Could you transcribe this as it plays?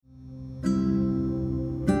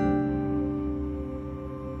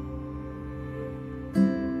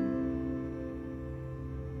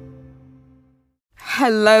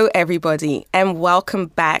Hello, everybody, and welcome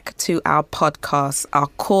back to our podcast, our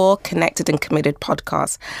Core Connected and Committed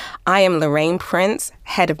podcast. I am Lorraine Prince,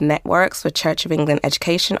 Head of Networks for Church of England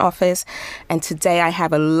Education Office, and today I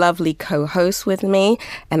have a lovely co-host with me,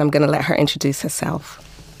 and I'm going to let her introduce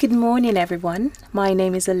herself. Good morning, everyone. My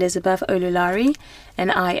name is Elizabeth Olulari,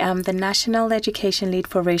 and I am the National Education Lead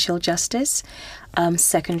for Racial Justice,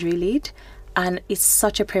 Secondary Lead, and it's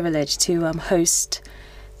such a privilege to host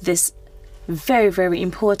this very, very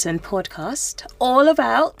important podcast all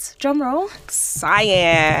about, drumroll,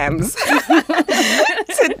 SIAMS.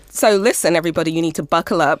 So listen, everybody, you need to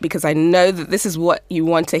buckle up because I know that this is what you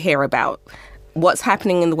want to hear about. What's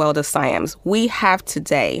happening in the world of SIAMS. We have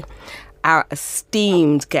today our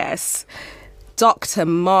esteemed guest, Dr.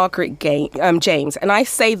 Margaret James. And I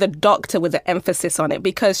say the doctor with an emphasis on it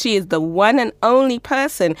because she is the one and only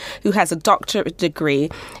person who has a doctorate degree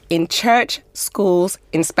in church schools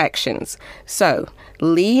inspections. So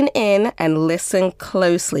lean in and listen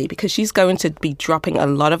closely because she's going to be dropping a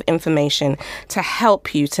lot of information to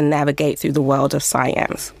help you to navigate through the world of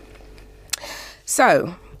SIAMS.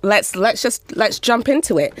 So let's jump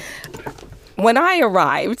into it. When I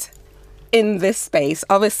arrived in this space,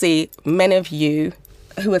 obviously, many of you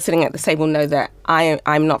who are sitting at the table know that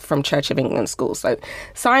I'm not from Church of England schools. So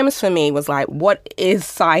SIAMS for me was like, what is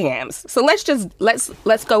SIAMS? So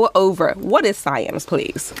let's go over what is SIAMS,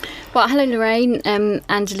 please. Well, hello, Lorraine and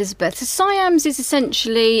Elizabeth. So SIAMS is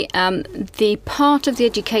essentially the part of the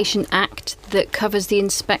Education Act that covers the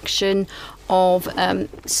inspection of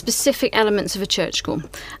specific elements of a church school.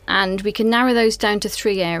 And we can narrow those down to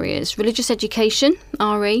three areas: religious education,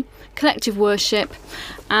 RE, collective worship,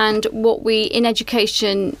 and what we in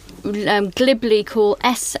education glibly call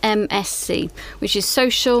SMSC, which is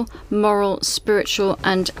social, moral, spiritual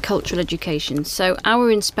and cultural education. So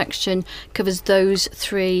our inspection covers those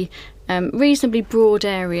three reasonably broad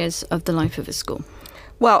areas of the life of a school.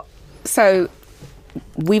 Well, so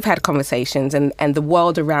we've had conversations and the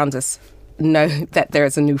world around us know that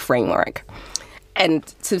there's a new framework. And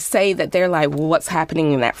to say that they're like, well, what's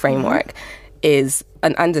happening in that framework is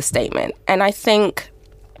an understatement. And I think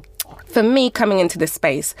for me coming into this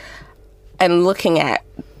space and looking at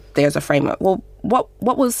there's a framework, well,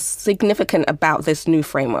 what was significant about this new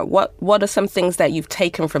framework? What are some things that you've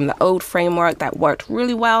taken from the old framework that worked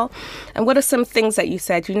really well? And what are some things that you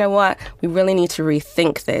said, you know what, we really need to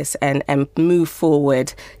rethink this and move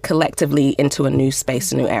forward collectively into a new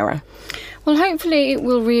space, a new era? Well, hopefully it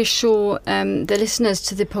will reassure the listeners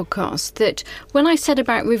to the podcast that when I said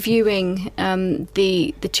about reviewing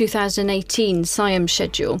the 2018 SIAMS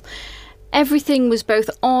schedule, everything was both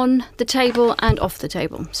on the table and off the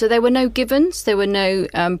table. So there were no givens, there were no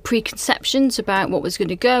preconceptions about what was going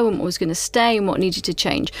to go and what was going to stay and what needed to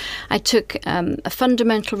change. I took a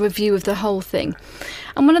fundamental review of the whole thing.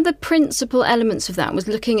 And one of the principal elements of that was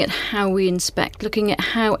looking at how we inspect, looking at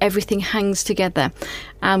how everything hangs together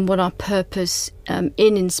and what our purpose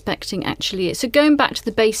in inspecting actually is. So going back to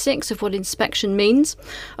the basics of what inspection means,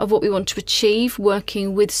 of what we want to achieve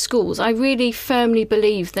working with schools, I really firmly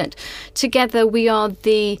believe that together we are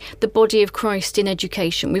the body of Christ in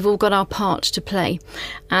education. We've all got our part to play.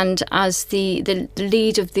 And as the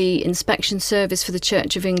lead of the inspection service for the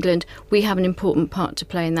Church of England, we have an important part to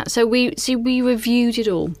play in that. So we reviewed it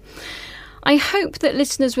all. I hope that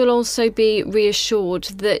listeners will also be reassured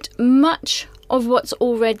that much of was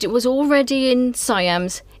already in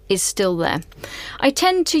SIAMS is still there. I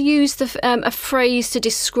tend to use a phrase to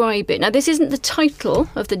describe it. Now, this isn't the title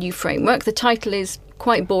of the new framework. The title is,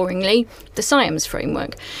 quite boringly, the SIAMS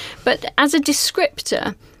framework. But as a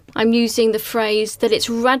descriptor, I'm using the phrase that it's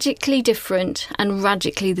radically different and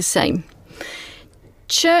radically the same.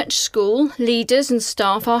 Church school leaders and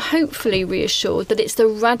staff are hopefully reassured that it's the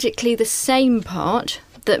radically the same part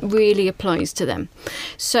that really applies to them.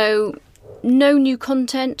 So no new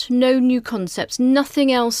content, no new concepts,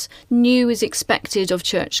 nothing else new is expected of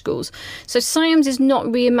church schools. So SIAMS is not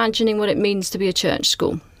reimagining what it means to be a church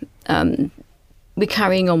school. We're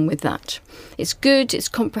carrying on with that. It's good, it's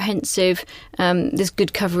comprehensive, there's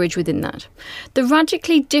good coverage within that. The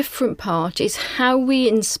radically different part is how we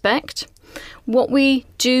inspect, what we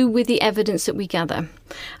do with the evidence that we gather.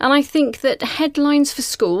 And I think that headlines for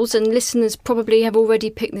schools, and listeners probably have already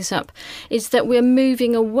picked this up, is that we're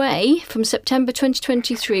moving away from September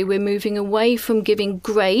 2023, we're moving away from giving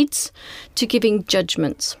grades to giving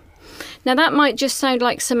judgments. Now that might just sound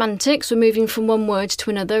like semantics, we're moving from one word to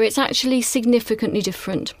another. It's actually significantly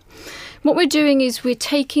different. What we're doing is we're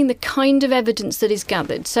taking the kind of evidence that is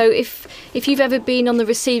gathered. So if you've ever been on the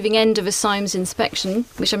receiving end of a SIAMS inspection,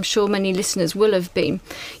 which I'm sure many listeners will have been,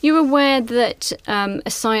 you're aware that a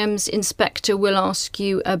SIAMS inspector will ask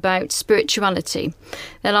you about spirituality.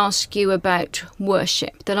 They'll ask you about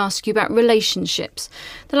worship. They'll ask you about relationships.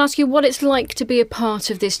 They'll ask you what it's like to be a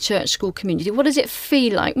part of this church school community. What does it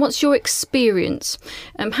feel like? What's your experience?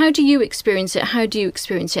 How do you experience it? How do you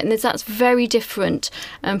experience it? And that's very different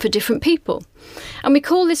for different people. And we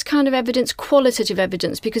call this kind of evidence qualitative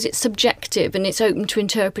evidence because it's subjective and it's open to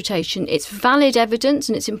interpretation. It's valid evidence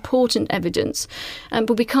and it's important evidence,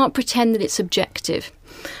 but we can't pretend that it's subjective.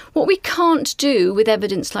 What we can't do with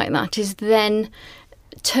evidence like that is then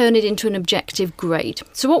turn it into an objective grade.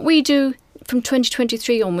 So what we do from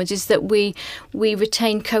 2023 onwards is that we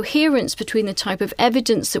retain coherence between the type of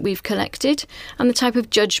evidence that we've collected and the type of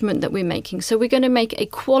judgment that we're making. So we're going to make a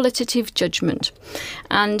qualitative judgment,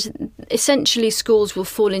 and essentially schools will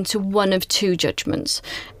fall into one of two judgments.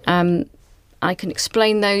 I can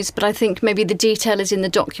explain those, but I think maybe the detail is in the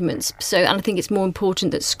documents. And I think it's more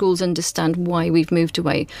important that schools understand why we've moved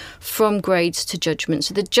away from grades to judgments.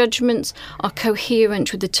 So the judgments are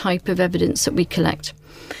coherent with the type of evidence that we collect.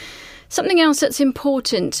 Something else that's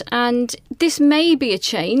important, and this may be a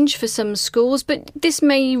change for some schools, but this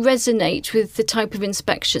may resonate with the type of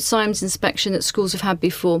inspection, SIAMS inspection that schools have had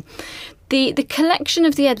before. The collection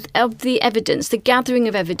of the evidence, the gathering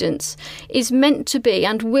of evidence, is meant to be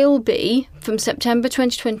and will be, from September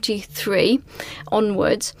 2023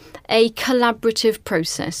 onwards, a collaborative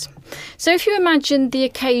process. So if you imagine the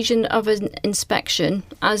occasion of an inspection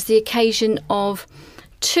as the occasion of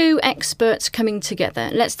two experts coming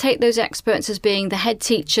together. Let's take those experts as being the head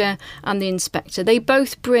teacher and the inspector. They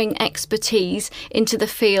both bring expertise into the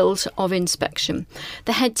field of inspection.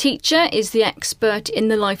 The head teacher is the expert in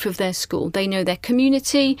the life of their school. They know their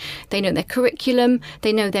community, they know their curriculum,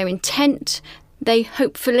 they know their intent. They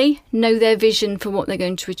hopefully know their vision for what they're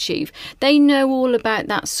going to achieve. They know all about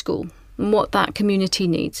that school and what that community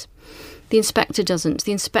needs. The inspector doesn't.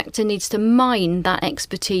 The inspector needs to mine that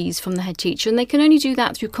expertise from the head teacher, and they can only do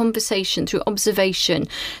that through conversation, through observation,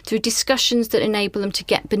 through discussions that enable them to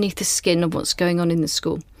get beneath the skin of what's going on in the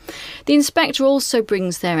school. The inspector also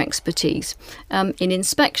brings their expertise in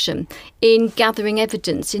inspection, in gathering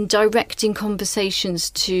evidence, in directing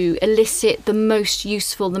conversations to elicit the most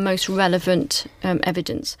useful, the most relevant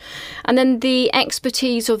evidence. And then the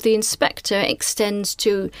expertise of the inspector extends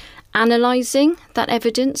to analysing that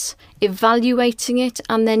evidence, evaluating it,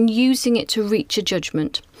 and then using it to reach a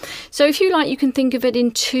judgment. So if you like, you can think of it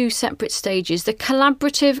in two separate stages. The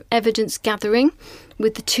collaborative evidence gathering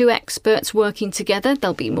with the two experts working together.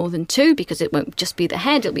 There'll be more than two because it won't just be the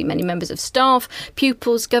head. It'll be many members of staff,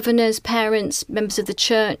 pupils, governors, parents, members of the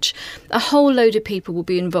church. A whole load of people will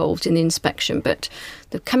be involved in the inspection, but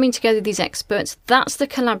they're coming together, these experts. That's the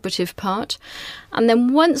collaborative part. And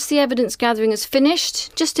then once the evidence gathering is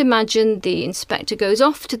finished, just imagine the inspector goes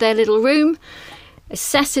off to their little room,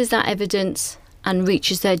 assesses that evidence, and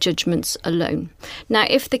reaches their judgments alone. Now,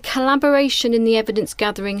 if the collaboration in the evidence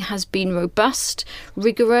gathering has been robust,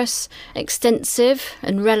 rigorous, extensive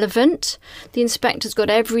and relevant, the inspector's got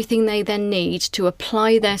everything they then need to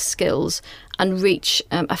apply their skills and reach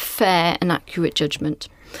a fair and accurate judgment.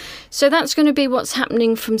 So that's going to be what's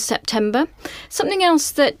happening from September. Something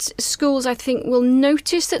else that schools, I think, will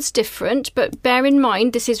notice that's different, but bear in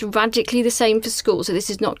mind this is radically the same for schools, so this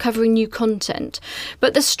is not covering new content.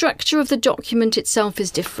 But the structure of the document itself is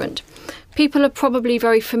different. People are probably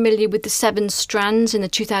very familiar with the 7 strands in the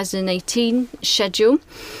 2018 schedule.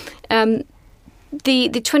 The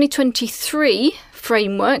 2023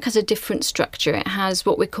 framework has a different structure. It has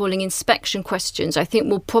what we're calling inspection questions. I think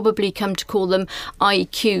we'll probably come to call them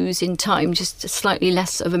IQs in time, just slightly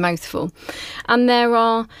less of a mouthful. And there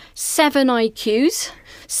are 7 IQs.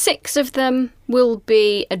 6 of them will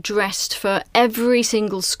be addressed for every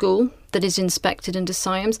single school that is inspected under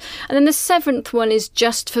SIAMS. And then the 7th one is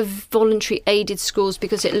just for voluntary aided schools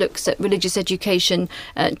because it looks at religious education,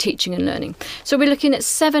 teaching and learning. So we're looking at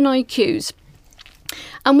 7 IQs.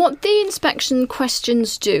 And what the inspection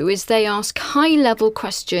questions do is they ask high-level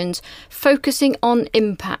questions focusing on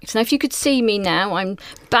impact. Now, if you could see me now, I'm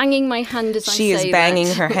banging my hand as I say that. She is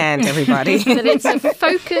banging her hand, everybody. But it's a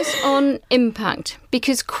focus on impact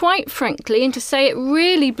because, quite frankly, and to say it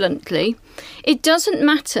really bluntly, it doesn't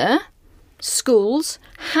matter, schools,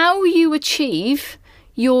 how you achieve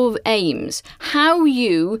your aims, how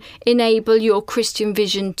you enable your Christian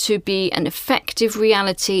vision to be an effective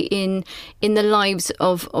reality in the lives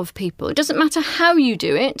of people. It doesn't matter how you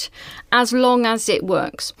do it, as long as it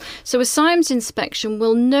works. So a SIAMS inspection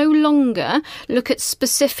will no longer look at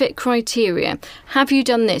specific criteria. Have you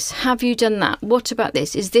done this? Have you done that? What about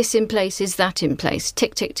this? Is this in place? Is that in place?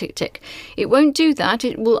 Tick, tick, tick, tick. It won't do that.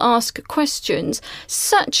 It will ask questions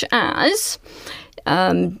such as...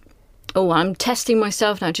 I'm testing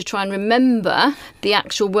myself now to try and remember the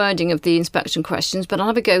actual wording of the inspection questions, but I'll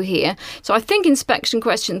have a go here. So I think inspection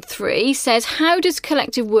question 3 says, how does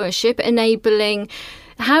collective worship enable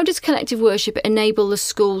the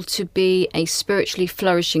school to be a spiritually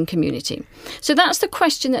flourishing community? So that's the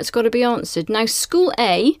question that's got to be answered. Now, School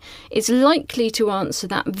A is likely to answer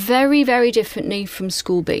that very, very differently from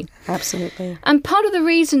School B. Absolutely. And part of the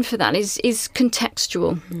reason for that is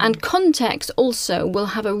contextual. Mm. And context also will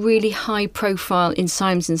have a really high profile in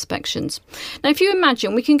SIAMS inspections. Now, if you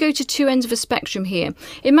imagine, we can go to two ends of a spectrum here.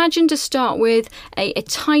 Imagine to start with a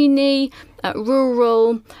tiny,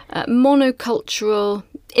 rural, monocultural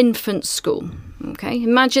infant school. Okay,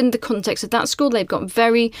 imagine the context of that school. They've got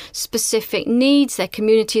very specific needs. Their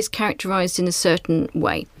community is characterised in a certain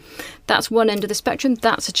way. That's one end of the spectrum.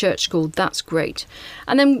 That's a church school. That's great.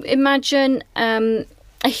 And then imagine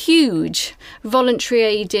a huge voluntary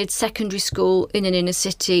aided secondary school in an inner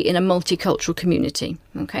city in a multicultural community.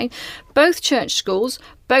 Okay, both church schools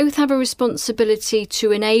both have a responsibility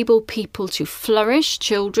to enable people to flourish,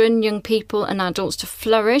 children, young people and adults to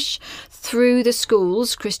flourish through the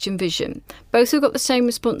school's Christian vision. Both have got the same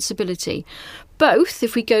responsibility. Both,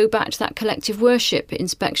 if we go back to that collective worship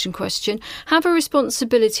inspection question, have a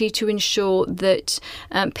responsibility to ensure that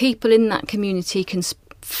people in that community can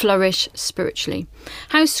flourish spiritually.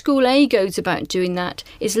 How School A goes about doing that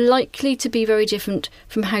is likely to be very different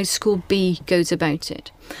from how School B goes about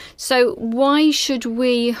it. So why should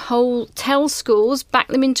we tell schools, back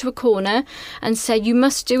them into a corner and say, you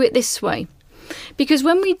must do it this way? Because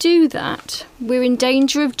when we do that, we're in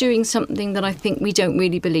danger of doing something that I think we don't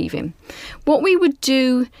really believe in. What we would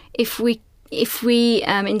do if we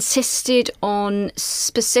insisted on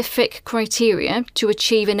specific criteria to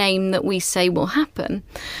achieve an aim that we say will happen,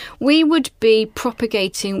 we would be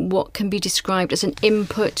propagating what can be described as an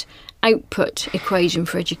input-output equation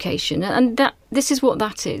for education. And this is what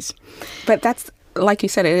that is. But that's, like you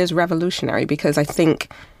said, it is revolutionary because I think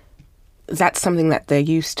that's something that they're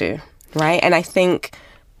used to, right? And I think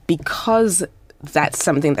because that's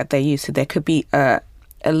something that they're used to, there could be a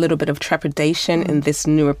little bit of trepidation in this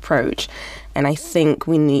new approach. And I think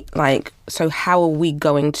we need, so how are we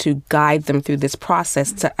going to guide them through this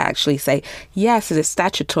process to actually say, yes, it is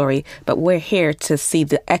statutory, but we're here to see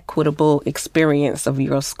the equitable experience of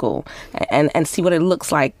your school and see what it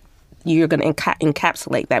looks like. You're going to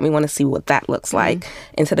encapsulate that. We want to see what that looks like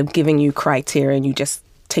instead of giving you criteria and you just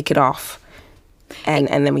take it off. And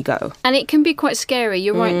then we go. And it can be quite scary.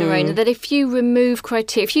 You're right, Lorraine, that if you remove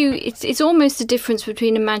criteria, it's almost the difference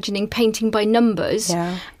between imagining painting by numbers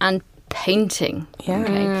and painting. Yeah.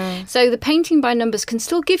 Okay? So the painting by numbers can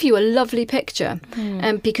still give you a lovely picture,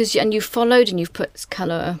 because you've followed and you've put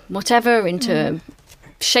colour, whatever, into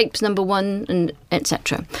shapes number 1 and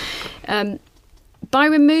etc. By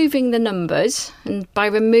removing the numbers and by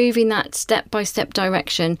removing that step-by-step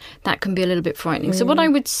direction, that can be a little bit frightening. So what I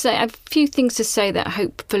would say, I have a few things to say that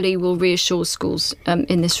hopefully will reassure schools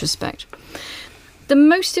in this respect. The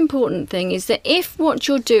most important thing is that if what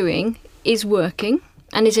you're doing is working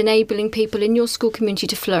and is enabling people in your school community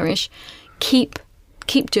to flourish, keep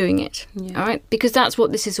doing it, all right? Because that's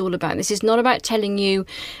what this is all about. This is not about telling you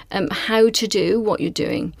how to do what you're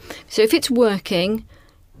doing. So if it's working,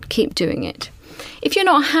 keep doing it. If you're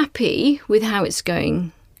not happy with how it's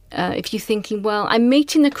going, if you're thinking, well, I'm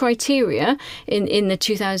meeting the criteria in the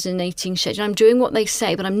 2018 schedule, I'm doing what they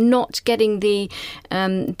say, but I'm not getting the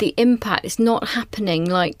impact. It's not happening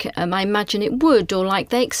like I imagine it would, or like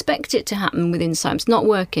they expect it to happen within SIAMS. It's not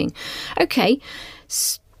working. Okay,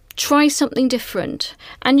 try something different.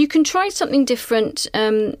 And you can try something different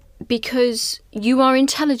because you are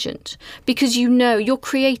intelligent, because you're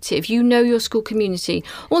creative, your school community.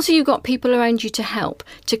 Also, you've got people around you to help,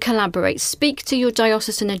 to collaborate. Speak to your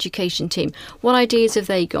diocesan education team. What ideas have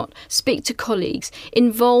they got? Speak to colleagues.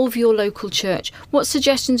 Involve your local church. What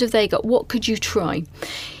suggestions have they got? What could you try?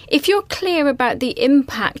 If you're clear about the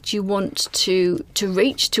impact you want to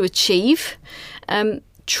reach, to achieve,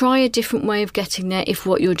 try a different way of getting there if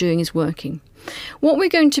what you're doing is working. What we're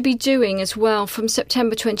going to be doing as well from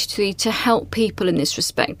September 23 to help people in this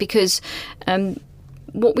respect, because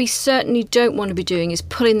what we certainly don't want to be doing is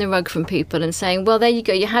pulling the rug from people and saying, well, there you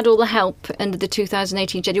go, you had all the help under the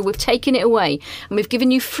 2018 schedule, we've taken it away and we've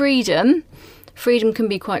given you freedom. Freedom can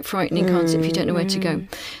be quite frightening, can't it, if you don't know where to go.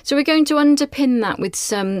 So we're going to underpin that with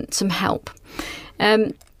some help.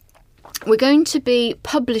 We're going to be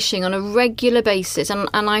publishing on a regular basis, and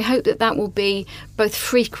I hope that will be both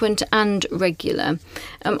frequent and regular,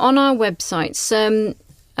 on our website, some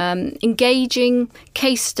engaging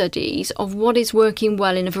case studies of what is working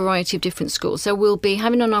well in a variety of different schools. So we'll be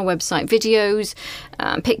having on our website videos,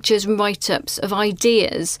 pictures and write-ups of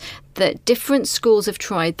ideas that different schools have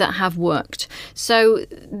tried that have worked. So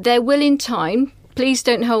there will, in time, please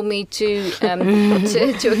don't hold me to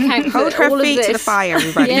account for Hold her all of feet this. to the fire,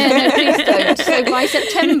 everybody. Yeah, no, please don't. So by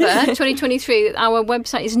September 2023, our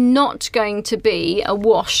website is not going to be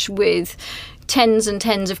awash with tens and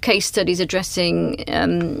tens of case studies addressing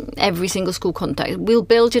every single school contact. We'll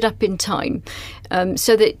build it up in time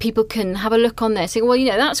so that people can have a look on there, saying, well,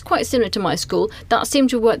 that's quite similar to my school. That seemed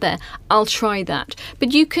to work there. I'll try that.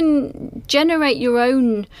 But you can generate your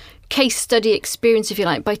own case study experience, if you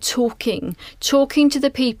like, by talking to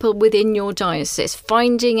the people within your diocese,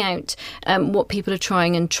 finding out what people are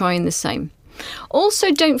trying and trying the same.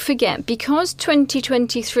 Also, don't forget, because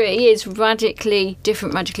 2023 is radically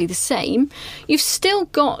different, radically the same, you've still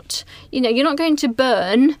got, you're not going to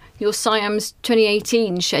burn your SIAMS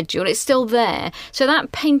 2018 schedule. It's still there. So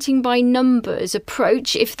that painting by numbers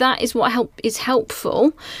approach, if that is what is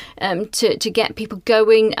helpful to get people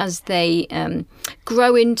going as they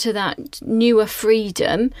grow into that newer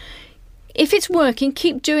freedom, if it's working,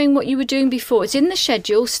 keep doing what you were doing before. It's in the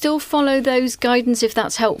schedule. Still follow those guidance if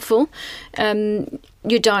that's helpful.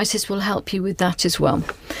 Your diocese will help you with that as well.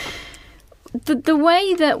 The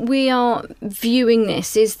way that we are viewing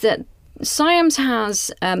this is that SIAMS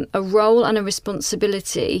has a role and a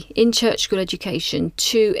responsibility in church school education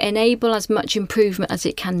to enable as much improvement as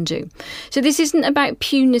it can do. So this isn't about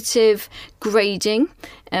punitive grading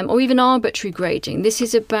or even arbitrary grading. This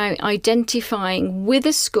is about identifying with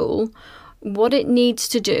a school what it needs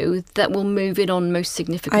to do that will move it on most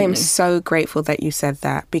significantly. I am so grateful that you said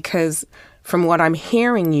that, because from what I'm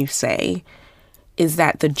hearing you say is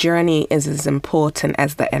that the journey is as important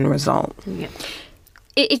as the end result. Yeah.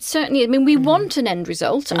 It certainly, we want an end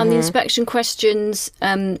result, and the inspection questions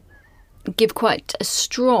give quite a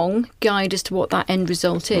strong guide as to what that end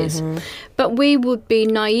result is. But we would be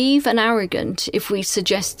naive and arrogant if we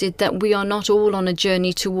suggested that we are not all on a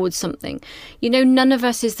journey towards something. None of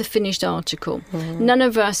us is the finished article. None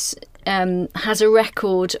of us has a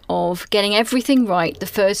record of getting everything right the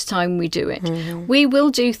first time we do it. We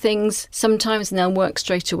will do things sometimes and they'll work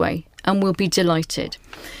straight away, and we'll be delighted.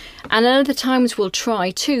 And other times we'll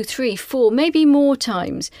try 2, 3, 4, maybe more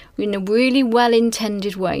times in a really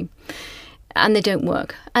well-intended way, and they don't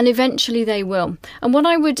work. And eventually they will. And what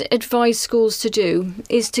I would advise schools to do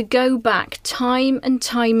is to go back time and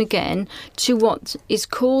time again to what is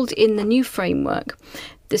called in the new framework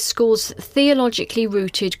the school's theologically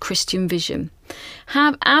rooted Christian vision.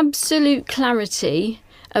 Have absolute clarity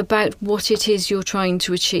about what it is you're trying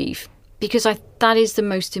to achieve, because that is the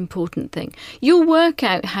most important thing. You'll work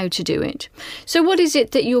out how to do it. So what is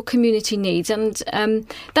it that your community needs? And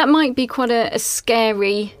that might be quite a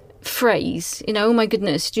scary phrase. Oh my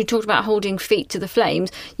goodness, you talked about holding feet to the flames.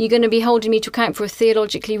 You're going to be holding me to account for a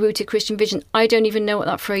theologically rooted Christian vision. I don't even know what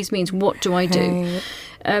that phrase means. What do I do?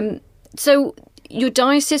 So your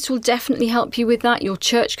diocese will definitely help you with that. Your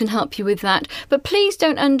church can help you with that. But please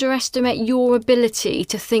don't underestimate your ability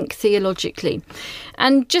to think theologically.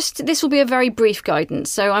 And this will be a very brief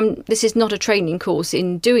guidance. So this is not a training course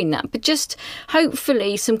in doing that, but just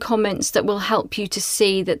hopefully some comments that will help you to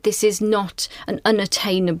see that this is not an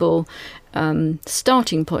unattainable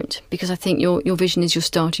starting point, because I think your vision is your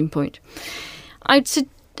starting point. I'd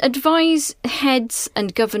advise heads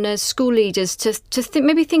and governors, school leaders to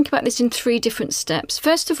maybe think about this in 3 different steps.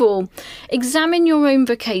 First of all, examine your own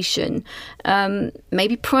vocation,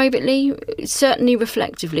 maybe privately, certainly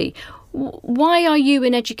reflectively. Why are you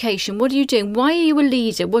in education? What are you doing? Why are you a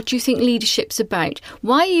leader? What do you think leadership's about?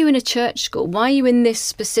 Why are you in a church school? Why are you in this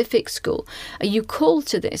specific school? Are you called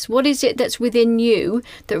to this? What is it that's within you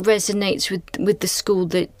that resonates with the school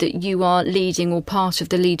that you are leading or part of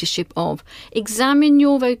the leadership of? Examine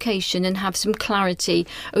your vocation and have some clarity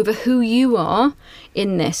over who you are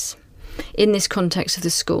in this context of the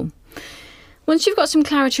school. Once you've got some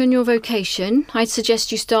clarity on your vocation, I'd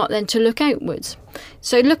suggest you start then to look outwards.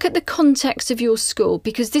 So look at the context of your school,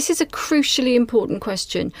 because this is a crucially important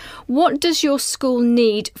question. What does your school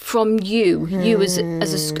need from you as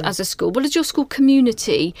a school? What does your school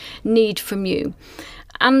community need from you?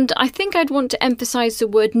 And I think I'd want to emphasise the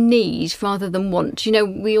word need rather than want. You know,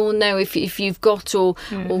 we all know if you've got or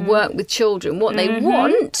work with children, what they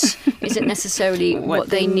want isn't necessarily what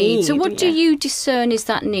they need. So what do you discern is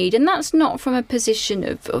that need? And that's not from a position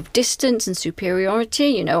of distance and superiority.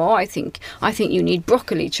 You know, I think you need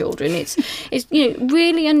broccoli, children. It's you know,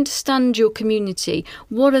 really understand your community.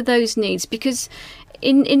 What are those needs? Because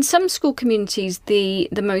in some school communities, the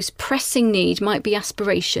most pressing need might be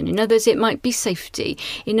aspiration. In others, it might be safety.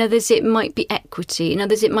 In others, it might be equity. In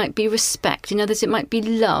others, it might be respect. In others, it might be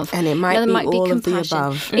love. And it might be all of the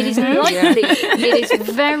above. It is likely. It is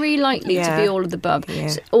very likely to be all of the above. Yeah.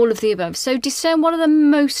 So, all of the above. So discern what are the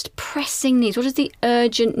most pressing needs. What is the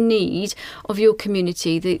urgent need of your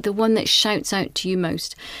community? The one that shouts out to you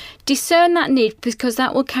most. Discern that need, because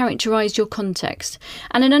that will characterise your context.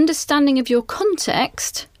 And an understanding of your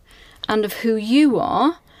context and of who you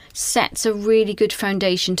are sets a really good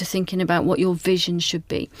foundation to thinking about what your vision should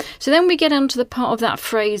be. So then we get onto the part of that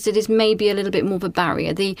phrase that is maybe a little bit more of a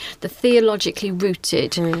barrier, the theologically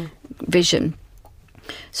rooted vision.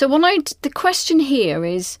 So the question here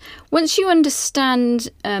is, once you understand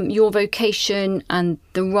your vocation and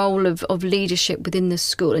the role of leadership within the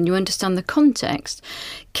school, and you understand the context,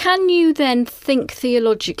 can you then think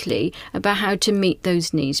theologically about how to meet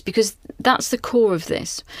those needs? Because that's the core of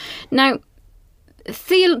this. Now,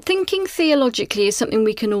 thinking theologically is something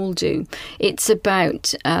we can all do. It's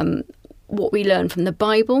about what we learn from the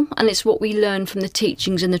Bible, and it's what we learn from the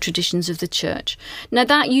teachings and the traditions of the church. Now,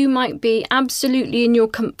 that you might be absolutely in your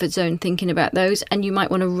comfort zone thinking about those, and you might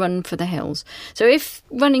want to run for the hills. So if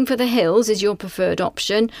running for the hills is your preferred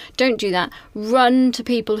option, don't do that. Run to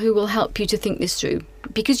people who will help you to think this through.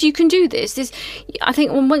 Because you can do this. I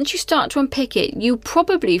think once you start to unpick it, you'll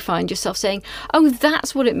probably find yourself saying, oh,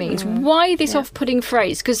 that's what it means. Why this off-putting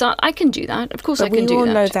phrase? Because I can do that. Of course I can do that. We all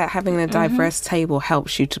know that having a diverse table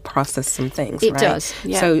helps you to process some things, It right? does.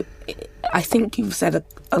 Yeah. So I think you've said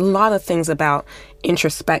a lot of things about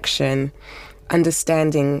introspection,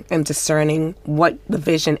 understanding and discerning what the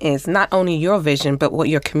vision is. Not only your vision, but what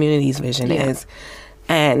your community's vision is.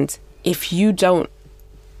 And if you don't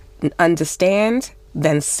understand,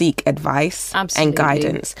 then seek advice and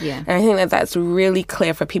guidance. Yeah. And I think that's really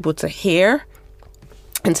clear for people to hear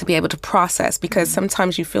and to be able to process, because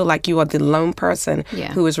sometimes you feel like you are the lone person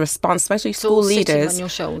who is responsible, especially school leaders. On your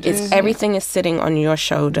shoulders. Everything is sitting on your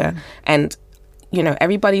shoulder. And, you know,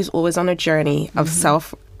 everybody's always on a journey of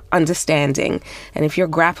self-understanding. And if you're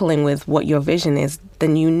grappling with what your vision is,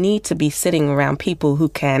 then you need to be sitting around people who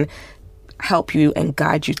can help you and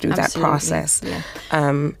guide you through that process.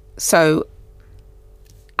 Yeah. So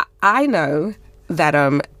I know that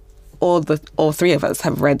all three of us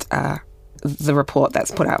have read the report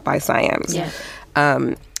that's put out by SIAMS. Yeah.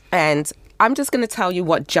 And I'm just going to tell you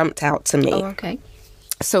what jumped out to me. Oh, okay.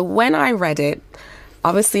 So when I read it,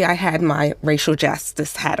 obviously I had my racial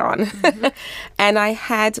justice hat on and I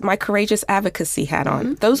had my courageous advocacy hat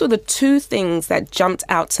on. Those were the two things that jumped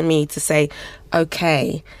out to me to say,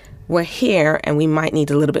 okay, we're here and we might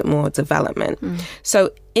need a little bit more development.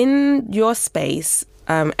 So in your space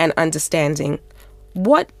and understanding,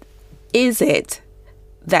 what is it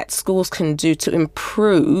that schools can do to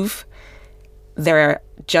improve their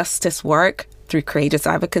justice work through courageous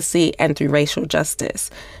advocacy and through racial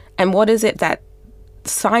justice? And what is it that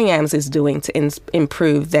SIAMS is doing to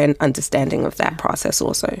improve their understanding of that process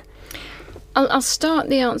also? I'll start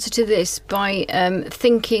the answer to this by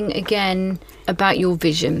thinking again about your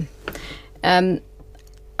vision. I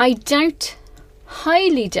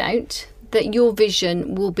highly doubt that your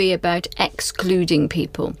vision will be about excluding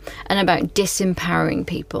people and about disempowering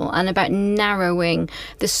people and about narrowing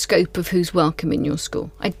the scope of who's welcome in your school.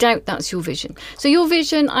 I doubt that's your vision. So your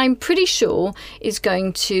vision, I'm pretty sure, is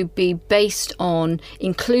going to be based on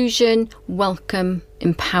inclusion, welcome,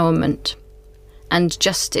 empowerment, and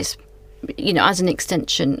justice, you know, as an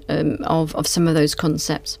extension of some of those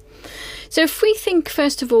concepts. So if we think,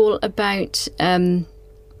 first of all, about...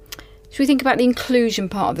 should we think about the inclusion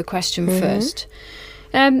part of the question first?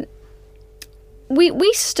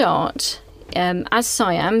 We start as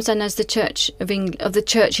SIAMS and as the Church of the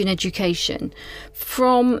Church in Education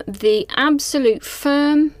from the absolute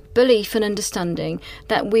firm belief and understanding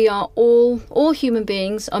that we are all human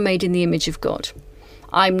beings are made in the image of God.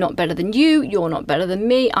 I'm not better than you, you're not better than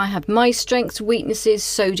me, I have my strengths, weaknesses,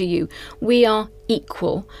 so do you. We are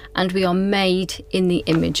equal and we are made in the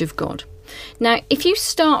image of God. Now, if you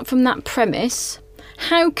start from that premise,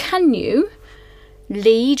 how can you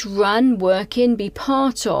lead, run, work in, be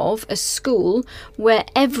part of a school where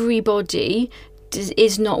everybody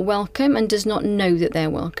is not welcome and does not know that they're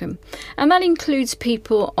welcome. And that includes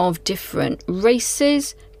people of different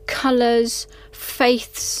races, colours,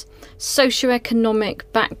 faiths, socioeconomic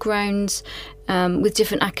backgrounds, with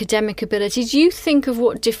different academic abilities. You think of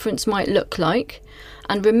what difference might look like,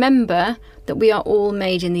 and remember that we are all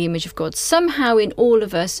made in the image of God. Somehow in all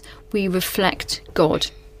of us we reflect God,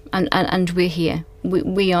 and we're here.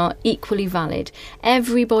 We are equally valid.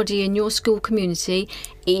 Everybody in your school community,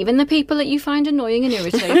 even the people that you find annoying and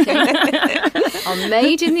irritating, are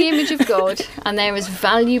made in the image of God, and they're as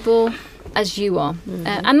valuable as you are.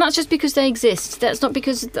 And that's just because they exist. That's not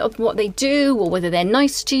because of what they do or whether they're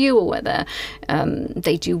nice to you or whether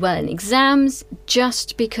they do well in exams,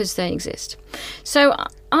 just because they exist. So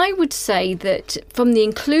I would say that from the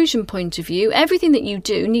inclusion point of view, everything that you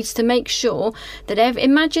do needs to make sure that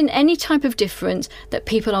imagine any type of difference, that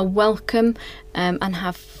people are welcome and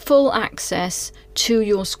have full access to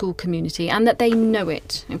your school community, and that they know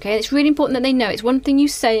it. Okay, it's really important that they know it. It's one thing you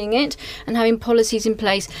saying it and having policies in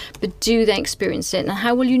place, but do they experience it? And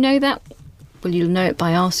how will you know that? Well, you'll know it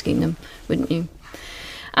by asking them, wouldn't you?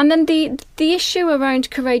 And then the issue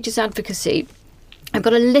around courageous advocacy, I've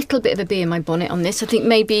got a little bit of a bee in my bonnet on this. I think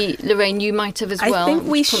maybe, Lorraine, you might have as well. I think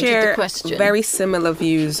we share very similar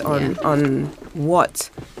views on what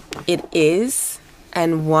it is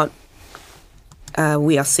and what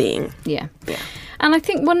we are seeing. Yeah. And I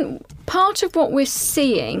think one part of what we're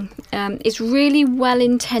seeing is really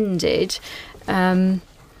well-intended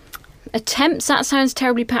attempts, that sounds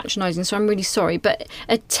terribly patronising, so I'm really sorry, but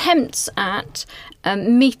attempts at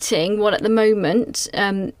meeting what at the moment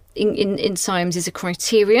in SIAMS is a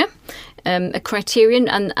criterion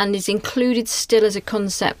and is included still as a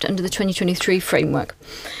concept under the 2023 framework.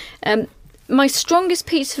 My strongest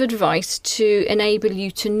piece of advice to enable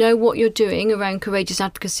you to know what you're doing around courageous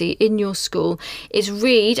advocacy in your school is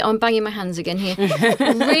I'm banging my hands again here,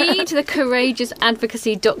 read the courageous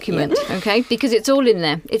advocacy document, okay, because it's all in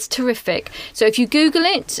there. It's terrific. So if you Google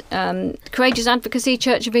it, courageous advocacy,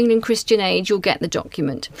 Church of England Christian Age, you'll get the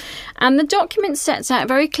document. And the document sets out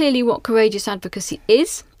very clearly what courageous advocacy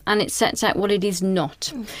is, and it sets out what it is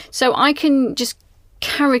not. So I can just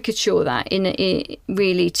caricature that in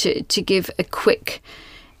really to give a quick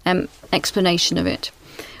explanation of it.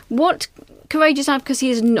 What courageous advocacy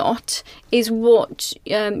is not is what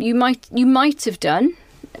you might have done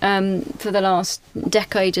for the last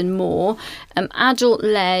decade and more,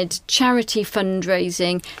 adult-led charity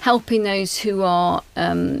fundraising, helping those who are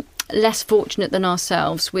less fortunate than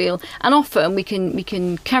ourselves. And often we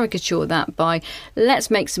can caricature that by, let's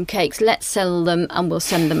make some cakes, let's sell them, and we'll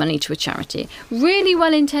send the money to a charity. Really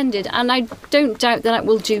well intended, and I don't doubt that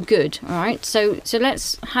will do good. All right, so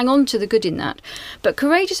let's hang on to the good in that. But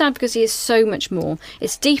courageous advocacy is so much more.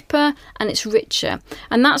 It's deeper and it's richer,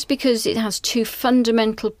 and that's because it has two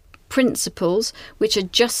fundamental principles, which are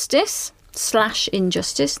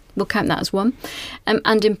justice/injustice. We'll count that as one, and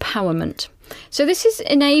empowerment. So this is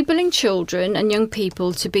enabling children and young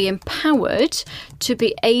people to be empowered to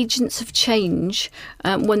be agents of change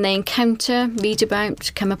when they encounter, read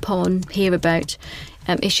about, come upon, hear about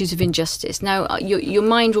issues of injustice. Now, your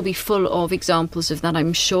mind will be full of examples of that,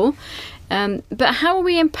 I'm sure. But how are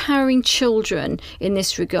we empowering children in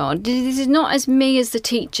this regard? This is not as me as the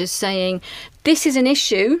teacher saying, this is an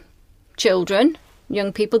issue, children,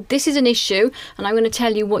 young people, this is an issue, and I'm going to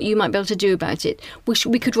tell you what you might be able to do about it.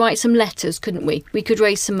 We could write some letters, couldn't we? We could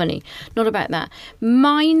raise some money. Not about that.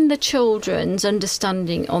 Mine the children's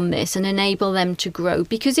understanding on this and enable them to grow,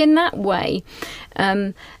 because in that way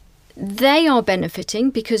they are benefiting,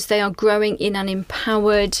 because they are growing in an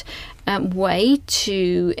empowered way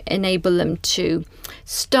to enable them to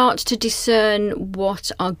start to discern what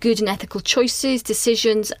are good and ethical choices,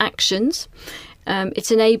 decisions, actions.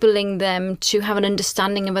 It's enabling them to have an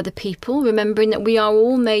understanding of other people, remembering that we are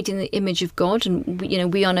all made in the image of God, and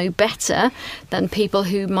we are no better than people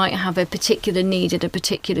who might have a particular need at a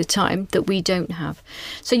particular time that we don't have.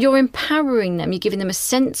 So you're empowering them, you're giving them a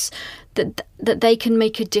sense that they can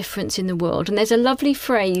make a difference in the world. And there's a lovely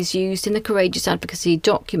phrase used in the Courageous Advocacy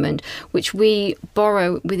document, which we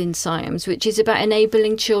borrow within SIAMS, which is about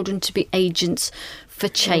enabling children to be agents for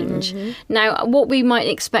change. Now, what we might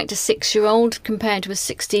expect a 6-year-old compared to a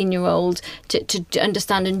 16-year-old to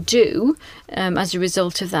understand and do as a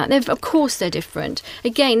result of that, of course they're different.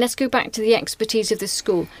 Again, let's go back to the expertise of the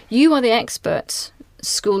school. You are the experts.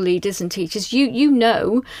 school leaders and teachers, you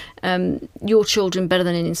know your children better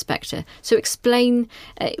than an inspector. So explain,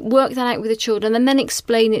 work that out with the children and then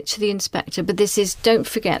explain it to the inspector. But don't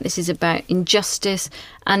forget, this is about injustice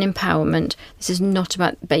and empowerment. This is not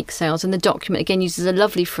about bake sales. And the document, again, uses a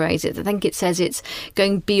lovely phrase. I think it says it's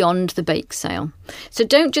going beyond the bake sale. So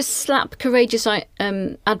don't just slap courageous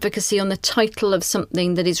advocacy on the title of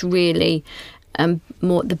something that is really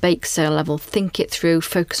more at the bake sale level. Think it through,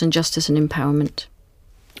 focus on justice and empowerment.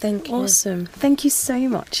 Thank you. Awesome. Thank you so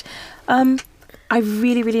much. I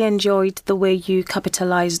really, really enjoyed the way you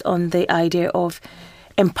capitalized on the idea of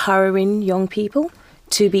empowering young people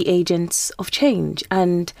to be agents of change.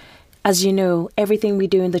 And as you know, everything we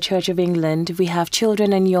do in the Church of England, we have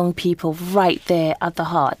children and young people right there at the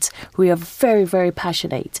heart. We are very, very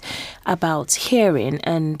passionate about hearing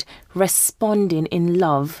and responding in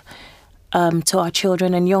love to our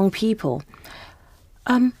children and young people.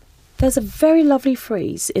 There's a very lovely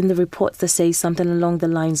phrase in the report that says something along the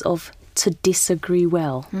lines of to disagree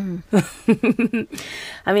well.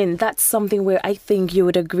 I mean, that's something where I think you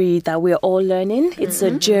would agree that we're all learning. It's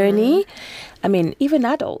a journey. I mean, even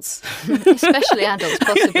adults. Especially adults,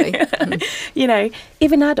 possibly. You know,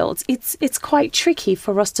 even adults, it's quite tricky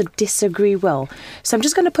for us to disagree well. So I'm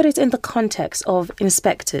just going to put it in the context of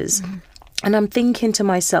inspectors. And I'm thinking to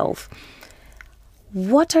myself,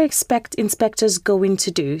 what are inspectors going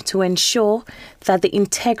to do to ensure that the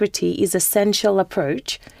integrity is essential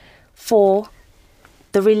approach for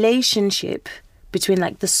the relationship between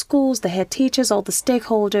like the schools, the head teachers, all the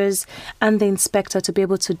stakeholders and the inspector to be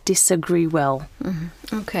able to disagree well?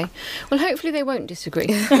 Okay. Well, hopefully they won't disagree.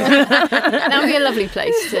 That would be a lovely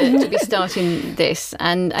place to be starting this.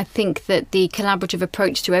 And I think that the collaborative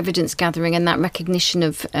approach to evidence gathering and that recognition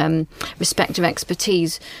of respective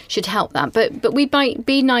expertise should help that. But we might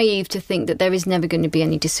be naive to think that there is never going to be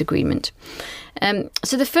any disagreement.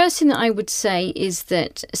 So the first thing that I would say is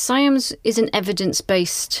that SIAMS is an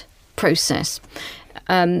evidence-based process.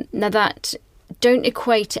 Now that don't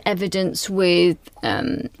equate evidence with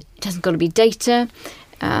it hasn't got to be data.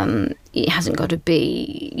 It hasn't got to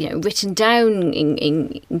be written down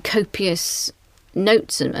in copious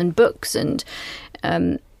notes and books. And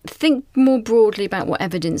think more broadly about what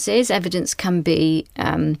evidence is. Evidence can be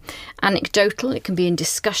anecdotal. It can be in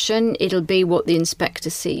discussion. It'll be what the inspector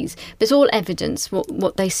sees. But it's all evidence,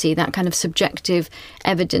 what they see, that kind of subjective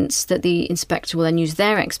evidence that the inspector will then use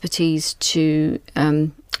their expertise to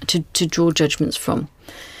draw judgments from.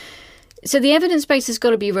 So the evidence base has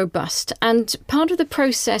got to be robust, and part of the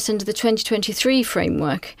process under the 2023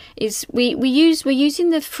 framework is we're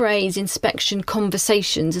using the phrase inspection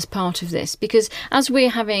conversations as part of this, because as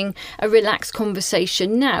we're having a relaxed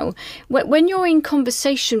conversation now, when you're in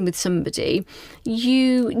conversation with somebody,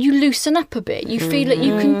 you loosen up a bit. You feel that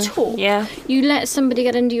you can talk. Yeah. You let somebody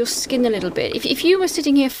get under your skin a little bit. If you were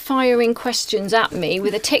sitting here firing questions at me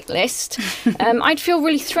with a tick list, I'd feel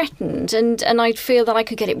really threatened, and I'd feel that I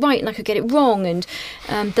could get it right and I could get it wrong, and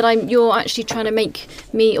that you're actually trying to make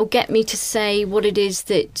me or get me to say what it is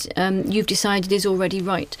that you've decided is already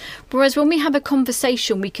right. Whereas when we have a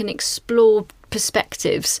conversation, we can explore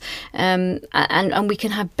perspectives and we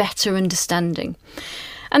can have better understanding.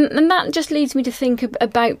 And that just leads me to think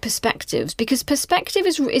about perspectives, because perspective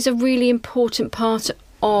is a really important part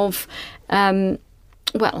of about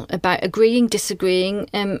agreeing, disagreeing,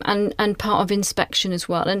 and part of inspection as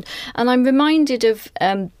well. And I'm reminded of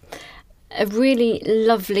a really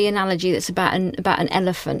lovely analogy that's about an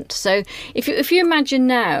elephant. So if you imagine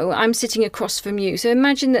now, I'm sitting across from you. So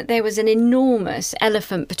imagine that there was an enormous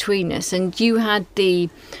elephant between us, and you had the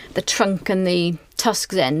trunk and the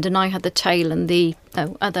tusk's end, and I had the tail and the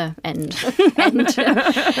other end.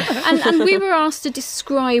 and we were asked to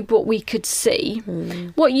describe what we could see.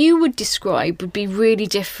 What you would describe would be really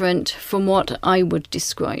different from what I would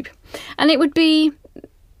describe. And it would be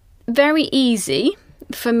very easy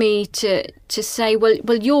for me to say, well,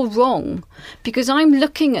 you're wrong, because I'm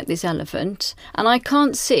looking at this elephant and I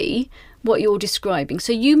can't see what you're describing.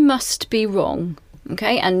 So you must be wrong.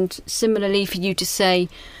 Okay. And similarly for you to say,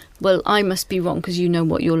 well, I must be wrong because you know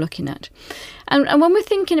what you're looking at. And when we're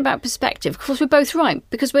thinking about perspective, of course, we're both right,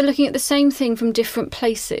 because we're looking at the same thing from different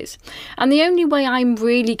places. And the only way I'm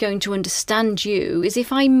really going to understand you is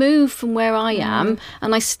if I move from where I am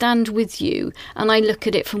and I stand with you and I look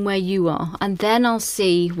at it from where you are, and then I'll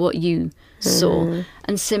see what you saw.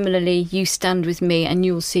 And similarly, you stand with me and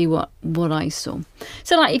you'll see what I saw.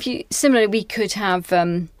 So like we could have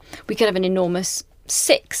an enormous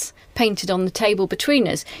 6 painted on the table between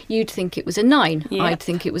us. You'd think it was a 9. Yep. I'd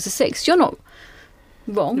think it was a 6. You're not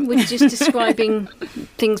wrong. We're just describing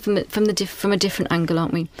things from a different angle,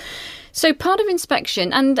 aren't we? So part of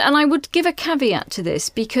inspection, and I would give a caveat to this,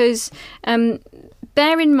 because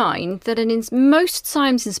bear in mind that most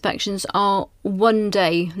SIAMS inspections are 1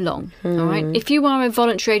 day long. All right. If you are a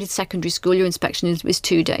voluntary aided secondary school, your inspection is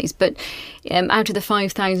 2 days. But out of the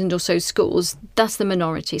 5,000 or so schools, that's the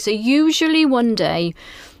minority. So usually 1 day,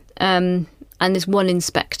 and there's one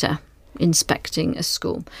inspector inspecting a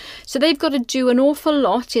school. So they've got to do an awful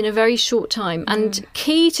lot in a very short time. And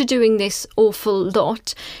key to doing this awful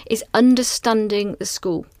lot is understanding the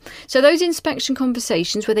school. So those inspection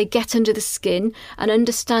conversations where they get under the skin and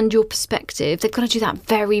understand your perspective, they've got to do that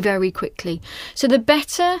very, very quickly. So the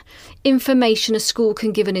better information a school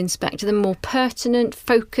can give an inspector, the more pertinent,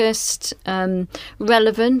 focused,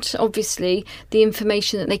 relevant, obviously, the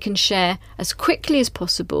information that they can share as quickly as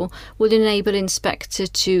possible will enable inspector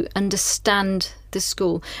to understand the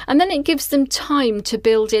school. And then it gives them time to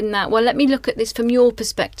build in that, well, let me look at this from your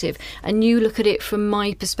perspective and you look at it from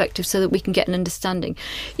my perspective so that we can get an understanding.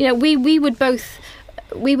 You know, we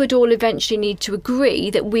would all eventually need to agree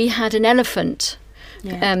that we had an elephant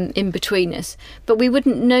in between us, but we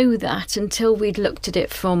wouldn't know that until we'd looked at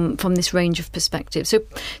it from this range of perspectives.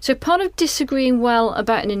 So part of disagreeing well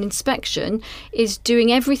about an inspection is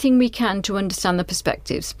doing everything we can to understand the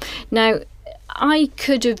perspectives. Now, I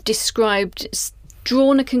could have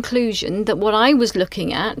drawn a conclusion that what I was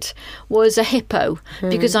looking at was a hippo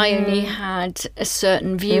because I only had a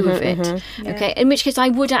certain view of it. Okay, in which case I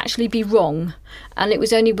would actually be wrong. And it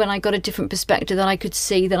was only when I got a different perspective that I could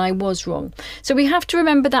see that I was wrong. So we have to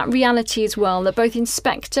remember that reality as well, that both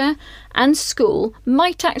inspector and school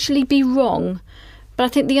might actually be wrong. But I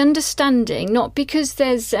think the understanding, not because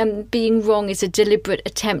there's being wrong is a deliberate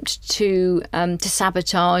attempt to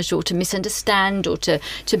sabotage or to misunderstand or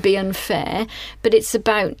to be unfair, but it's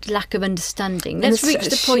about lack of understanding. Let's reach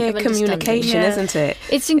the point of communication, isn't it?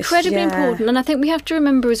 It's incredibly important. And I think we have to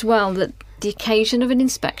remember as well that the occasion of an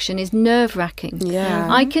inspection is nerve-wracking. Yeah.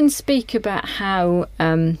 I can speak about how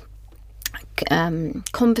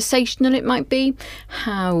conversational it might be,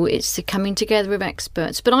 how it's the coming together of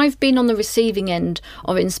experts, but I've been on the receiving end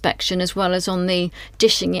of inspection as well as on the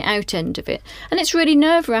dishing it out end of it, and it's really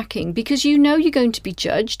nerve-wracking because you know you're going to be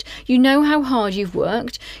judged, you know how hard you've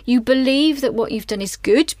worked, you believe that what you've done is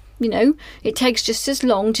good. You know, it takes just as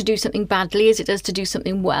long to do something badly as it does to do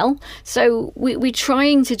something well, so we're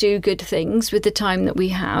trying to do good things with the time that we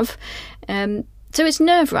have. So it's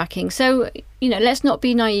nerve-wracking. So, you know, let's not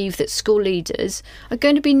be naive that school leaders are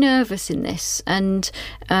going to be nervous in this. And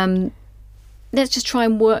let's just try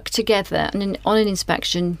and work together on an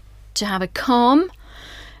inspection to have a calm,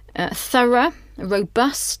 thorough,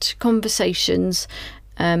 robust conversations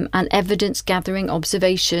and evidence gathering,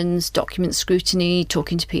 observations, document scrutiny,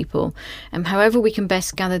 talking to people, however we can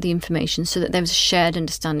best gather the information so that there's a shared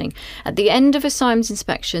understanding. At the end of a SIAMS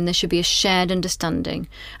inspection, there should be a shared understanding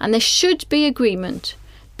and there should be agreement.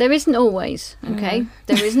 There isn't always, okay?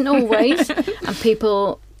 There isn't always, and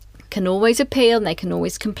people can always appeal and they can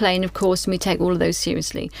always complain, of course, and we take all of those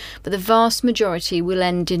seriously. But the vast majority will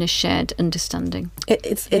end in a shared understanding.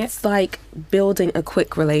 It's like building a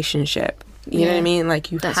quick relationship. You know what I mean?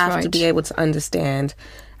 Like you have to be able to understand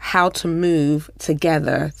how to move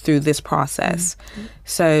together through this process.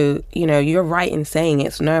 So, you know, you're right in saying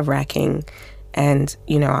it's nerve-wracking. And,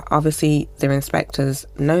 you know, obviously their inspectors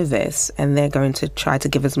know this and they're going to try to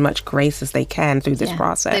give as much grace as they can through this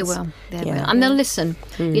process. They will. They will. And they'll listen.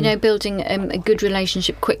 You know, building a good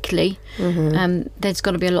relationship quickly, there's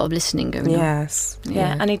got to be a lot of listening going on. Yes.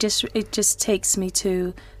 Yeah, and it just takes me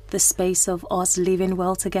to the space of us living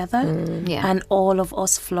well together and all of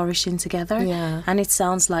us flourishing together. And it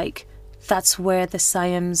sounds like that's where the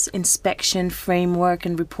SIAMS inspection framework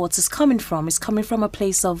and reports is coming from. It's coming from a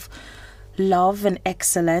place of love and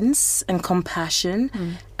excellence and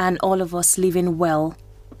compassion and all of us living well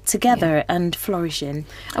together and flourishing.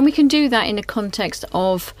 And we can do that in a context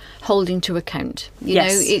of holding to account.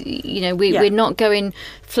 We're not going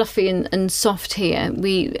fluffy and soft here.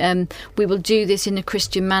 We will do this in a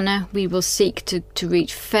Christian manner. We will seek to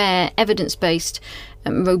reach fair, evidence-based,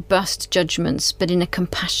 robust judgments, but in a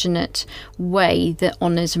compassionate way that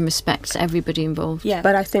honours and respects everybody involved. Yeah.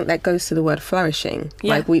 But I think that goes to the word flourishing.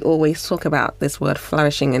 Yeah. Like we always talk about this word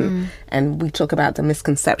flourishing and we talk about the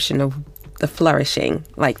misconception of the flourishing.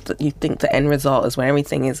 Like you think the end result is when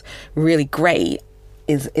everything is really great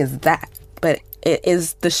is that. But it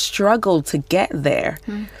is the struggle to get there.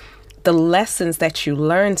 The lessons that you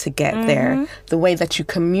learn to get there, the way that you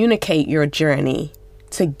communicate your journey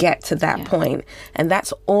to get to that point. And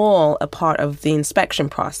that's all a part of the inspection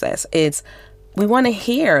process. We want to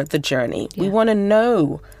hear the journey. We want to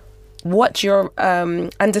know what your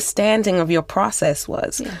understanding of your process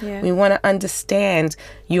was. Yeah. We want to understand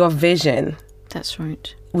your vision. That's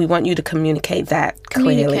right. We want you to communicate that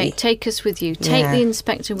clearly. Communicate, take us with you, take Yeah. the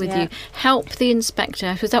inspector with you, help the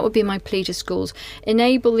inspector, because that would be my plea to schools.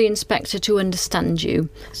 Enable the inspector to understand you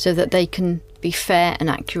so that they can be fair and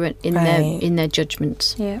accurate in their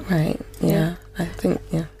judgments. Yeah. Right. Yeah.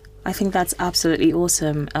 I think that's absolutely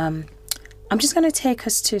awesome. I'm just going to take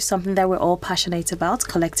us to something that we're all passionate about,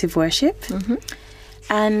 collective worship. Mm-hmm.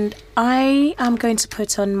 And I am going to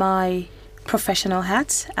put on my professional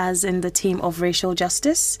hat as in the team of racial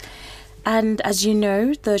justice. And as you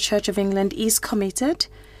know, the Church of England is committed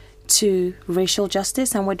to racial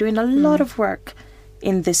justice, and we're doing a lot of work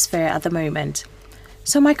in this sphere at the moment.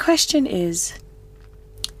 So my question is,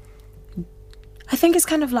 I think it's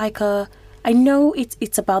kind of like I know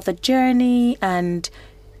it's about the journey and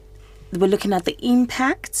we're looking at the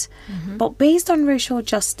impact, but based on racial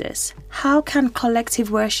justice, how can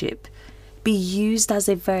collective worship be used as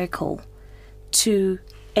a vehicle to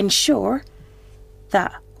ensure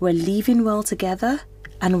that we're living well together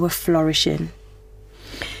and we're flourishing?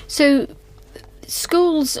 So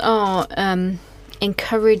schools are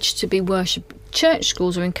encouraged to be church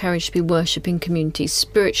schools are encouraged to be worshipping communities,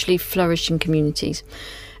 spiritually flourishing communities.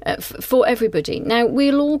 For everybody. Now,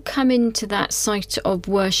 we'll all come into that site of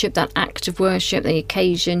worship, that act of worship, the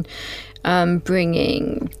occasion,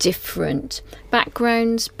 bringing different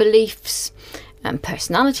backgrounds, beliefs,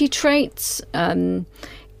 personality traits,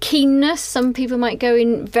 keenness. Some people might go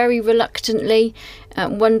in very reluctantly,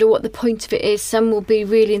 wonder what the point of it is. Some will be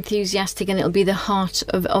really enthusiastic and it'll be the heart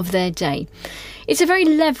of their day. It's a very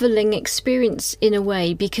levelling experience in a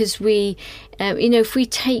way, because we, if we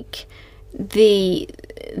take the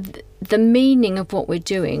meaning of what we're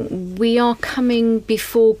doing, we are coming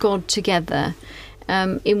before God together,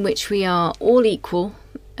 in which we are all equal,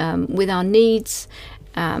 with our needs,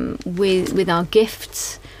 with our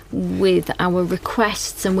gifts, with our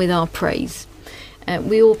requests, and with our praise.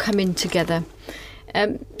 We all come in together.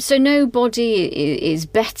 So nobody is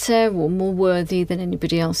better or more worthy than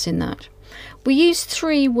anybody else in that. We use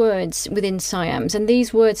 3 words within SIAMS, and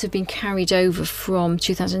these words have been carried over from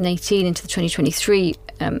 2018 into the 2023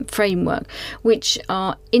 framework, which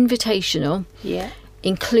are invitational,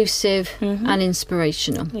 inclusive, and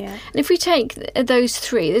inspirational. Yeah. And if we take those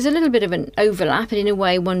 3, there's a little bit of an overlap, and in a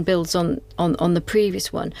way one builds on the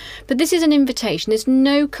previous one. But this is an invitation. There's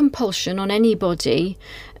no compulsion on anybody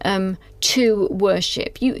to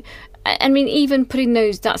worship. I mean, even putting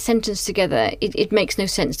that sentence together, it makes no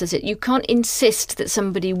sense, does it? You can't insist that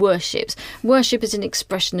somebody worships. Worship is an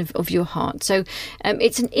expression of your heart. So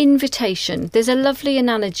it's an invitation. There's a lovely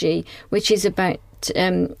analogy which is about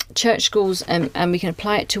church schools, and we can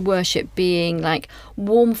apply it to worship being like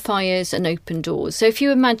warm fires and open doors. So if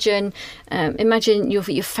you imagine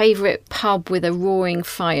your favourite pub with a roaring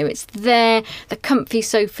fire, it's there, the comfy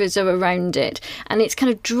sofas are around it, and it's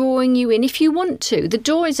kind of drawing you in if you want to. The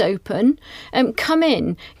door is open, come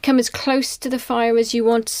in, come as close to the fire as you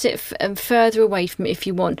want, sit further away from it if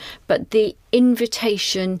you want, but the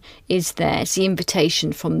invitation is there. It's the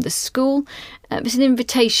invitation from the school. It's an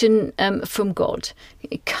invitation from God.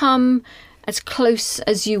 Come as close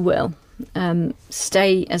as you will.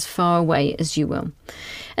 Stay as far away as you will.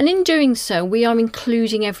 And in doing so, we are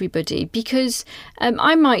including everybody, because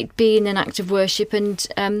I might be in an act of worship and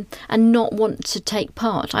not want to take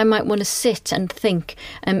part. I might want to sit and think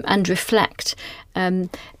and reflect.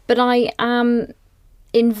 But I am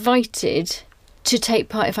invited to take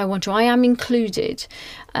part if I want to. I am included.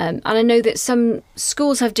 And I know that some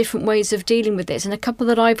schools have different ways of dealing with this. And a couple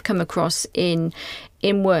that I've come across in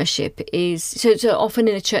worship is, so often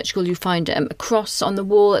in a church school you find a cross on the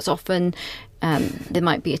wall. It's often, there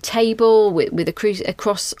might be a table with a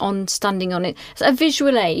cross standing on it. It's a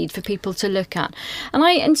visual aid for people to look at. And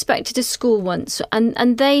I inspected a school once, and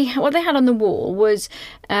what they had on the wall was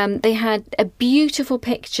they had a beautiful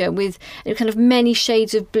picture with kind of many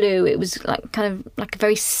shades of blue. It was kind of like a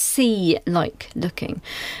very sea-like looking.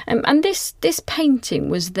 And this painting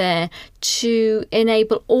was there to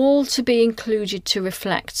enable all to be included to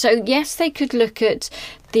reflect. So yes, they could look at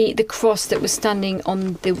the cross that was standing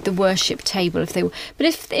on the worship table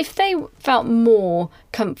if they felt more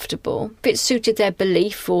comfortable, if it suited their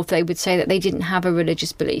belief, or if they would say that they didn't have a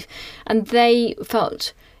religious belief, and they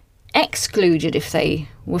felt excluded if they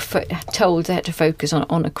were told they had to focus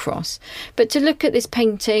on a cross. But to look at this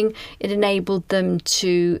painting, it enabled them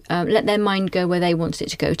to let their mind go where they wanted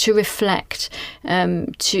it to go, to reflect,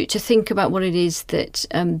 to think about what it is that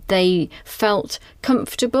they felt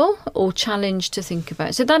comfortable or challenged to think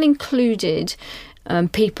about. So that included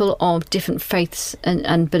people of different faiths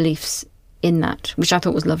and beliefs in that, which I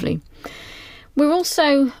thought was lovely. We're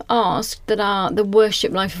also asked that the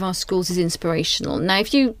worship life of our schools is inspirational. Now,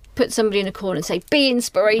 if you put somebody in a corner and say, be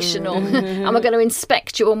inspirational, and we're going to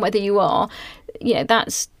inspect you on whether you are,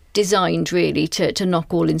 that's designed really to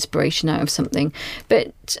knock all inspiration out of something.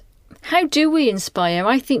 But how do we inspire?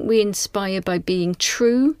 I think we inspire by being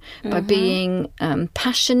true, by being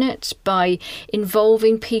passionate, by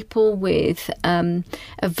involving people with a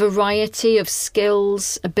variety of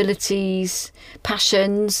skills, abilities,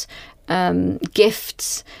 passions,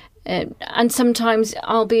 gifts. And sometimes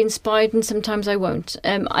I'll be inspired and sometimes I won't.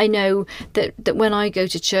 I know that when I go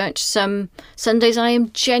to church, some Sundays I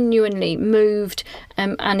am genuinely moved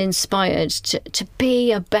and inspired to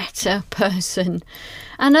be a better person.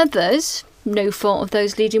 And others, no fault of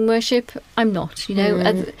those leading worship, I'm not,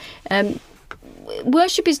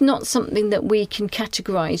 Worship is not something that we can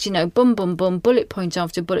categorise, bum, bum, bum, bullet point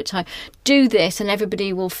after bullet time. Do this and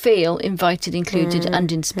everybody will feel invited, included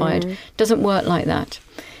and inspired. Doesn't work like that.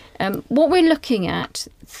 What we're looking at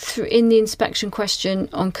in the inspection question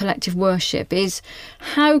on collective worship is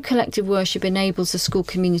how collective worship enables the school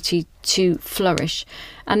community to flourish.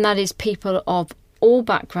 And that is people of all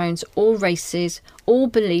backgrounds, all races, all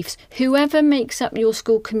beliefs, whoever makes up your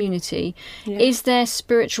school community, is their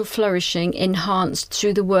spiritual flourishing enhanced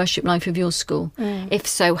through the worship life of your school? If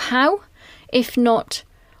so, how? If not,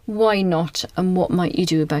 why not? And what might you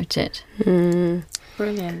do about it?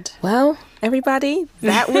 Brilliant. Well, everybody,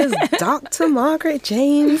 that was Dr. Margaret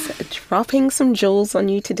James dropping some jewels on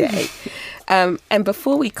you today. And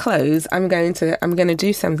before we close, I'm going to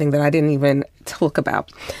do something that I didn't even talk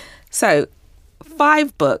about. So,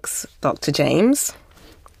 5 books, Dr. James,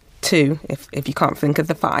 2, if you can't think of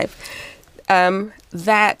the 5,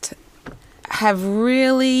 that have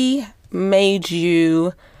really made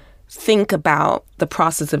you think about the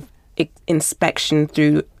process of inspection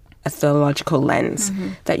through a theological lens.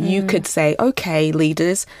 That you could say, okay,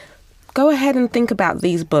 leaders, go ahead and think about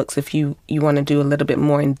these books if you want to do a little bit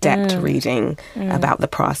more in-depth reading about the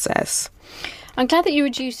process. I'm glad that you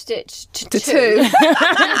reduced it to 2.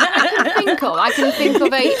 I can think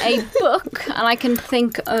of a book and I can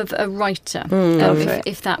think of a writer,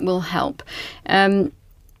 if that will help.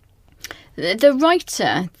 The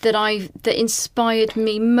writer that inspired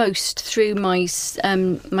me most through my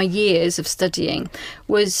years of studying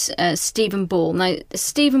was Stephen Ball. Now,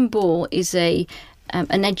 Stephen Ball is a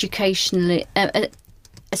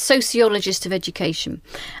sociologist of education,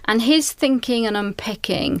 and his thinking and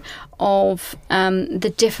unpicking of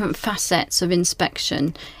the different facets of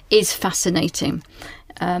inspection is fascinating.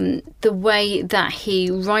 The way that he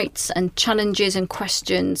writes and challenges and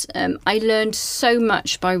questions. I learned so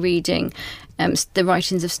much by reading the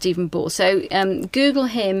writings of Stephen Ball. So Google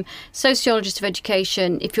him, sociologist of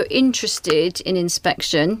education. If you're interested in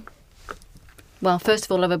inspection, well, first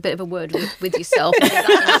of all, have a bit of a word with yourself. Is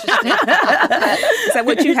that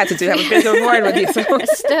what you had to do? Have a bit of a word with yourself? A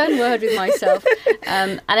stern word with myself.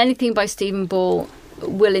 And anything by Stephen Ball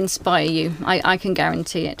will inspire you. I can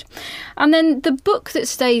guarantee it. And then the book that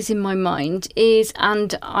stays in my mind is,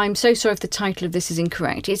 and I'm so sorry if the title of this is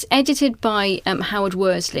incorrect, it's edited by Howard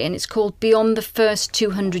Worsley, and it's called Beyond the First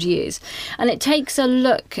 200 Years. And it takes a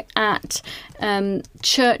look at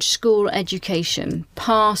church school education,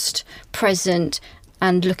 past, present,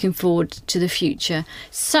 and looking forward to the future.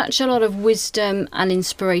 Such a lot of wisdom and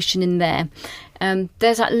inspiration in there.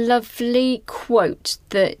 There's that lovely quote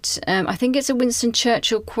that I think it's a Winston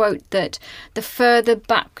Churchill quote, that the further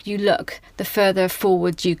back you look, the further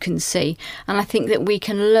forward you can see. And I think that we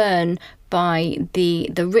can learn by the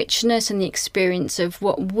richness and the experience of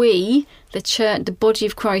what we, the church, the body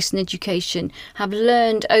of Christ in education, have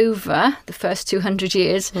learned over the first 200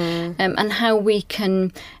 years, and how we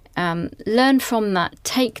can learn from that,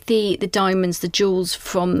 take the diamonds, the jewels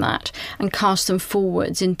from that, and cast them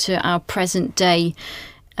forwards into our present day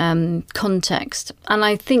context. And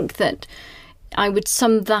I think that I would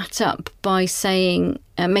sum that up by saying,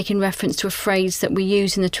 making reference to a phrase that we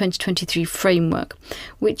use in the 2023 framework,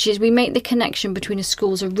 which is we make the connection between a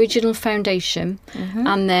school's original foundation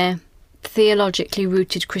and their theologically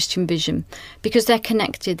rooted Christian vision, because they're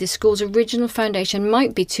connected. The school's original foundation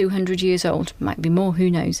might be 200 years old, might be more,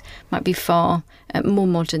 who knows, might be far more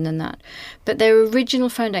modern than that, but their original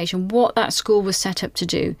foundation, what that school was set up to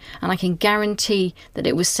do, and I can guarantee that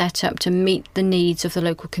it was set up to meet the needs of the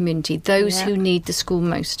local community, those who need the school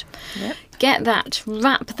most. Get that,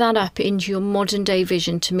 wrap that up into your modern day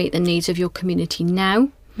vision to meet the needs of your community now,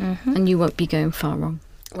 and you won't be going far wrong.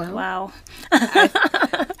 Wow.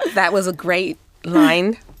 That was a great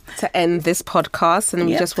line to end this podcast. And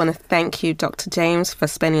we just want to thank you, Dr. James, for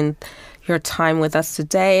spending your time with us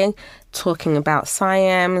today, talking about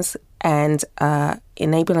SIAMS and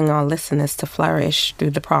enabling our listeners to flourish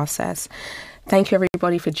through the process. Thank you,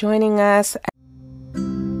 everybody, for joining us.